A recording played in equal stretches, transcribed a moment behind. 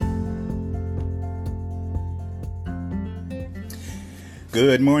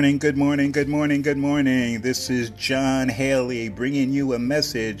Good morning, good morning, good morning, good morning. This is John Haley bringing you a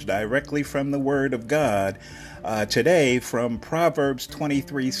message directly from the Word of God. Today from Proverbs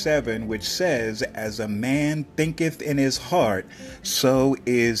 23:7, which says, "As a man thinketh in his heart, so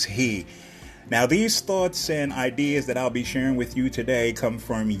is he." Now, these thoughts and ideas that I'll be sharing with you today come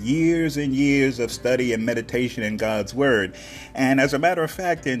from years and years of study and meditation in God's Word. And as a matter of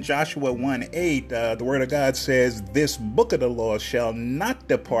fact, in Joshua 1:8, the Word of God says, "This book of the law shall not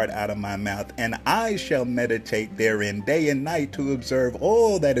depart out of my mouth, and I shall meditate therein day and night to observe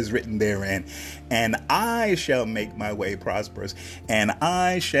all that is written therein. And I shall make my way prosperous, and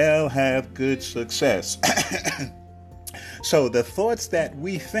I shall have good success." So the thoughts that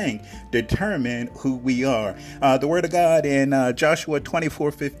we think determine who we are. The Word of God in Joshua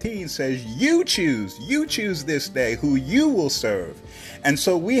 24:15 says, you choose this day who you will serve. And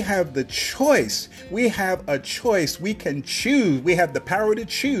so we have the choice. We have a choice. We can choose. We have the power to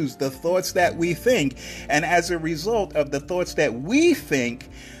choose the thoughts that we think. And as a result of the thoughts that we think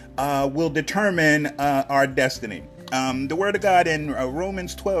will determine our destiny. The Word of God in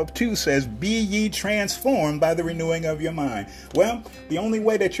Romans 12:2 says, "Be ye transformed by the renewing of your mind." Well, the only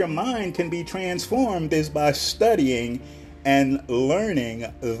way that your mind can be transformed is by studying and learning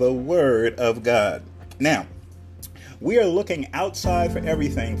the Word of God. Now, we are looking outside for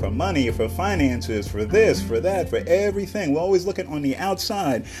everything, for money, for finances, for this, for that, for everything. We're always looking on the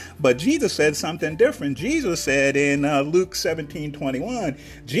outside. But Jesus said something different. Jesus said in Luke 17:21,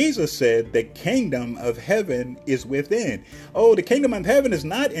 Jesus said, "The kingdom of heaven is within." Oh, the kingdom of heaven is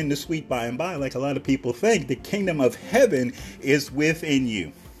not in the sweet by and by like a lot of people think. The kingdom of heaven is within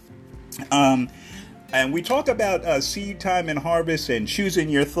you. And we talk about seed time and harvest and choosing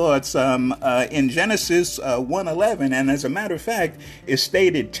your thoughts in Genesis 1:11. And as a matter of fact, it's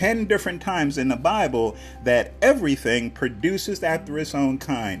stated 10 different times in the Bible that everything produces after its own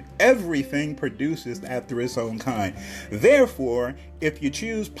kind. Everything produces after its own kind. Therefore, if you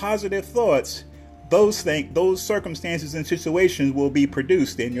choose positive thoughts, those circumstances and situations will be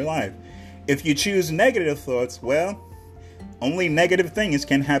produced in your life. If you choose negative thoughts, well, only negative things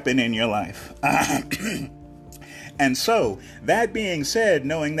can happen in your life. And so, that being said,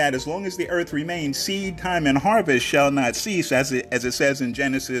 knowing that as long as the earth remains, seed time and harvest shall not cease, as it says in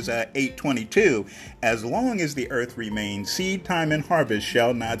Genesis 8:22, as long as the earth remains, seed time and harvest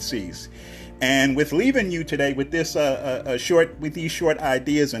shall not cease. And with leaving you today with this with these short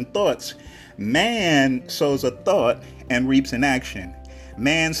ideas and thoughts, man sows a thought and reaps an action.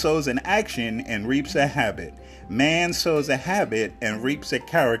 Man sows an action and reaps a habit. Man sows a habit and reaps a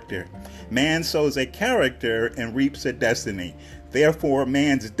character. Man sows a character and reaps a destiny. Therefore,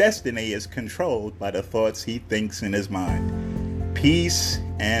 man's destiny is controlled by the thoughts he thinks in his mind. Peace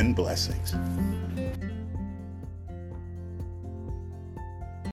and blessings.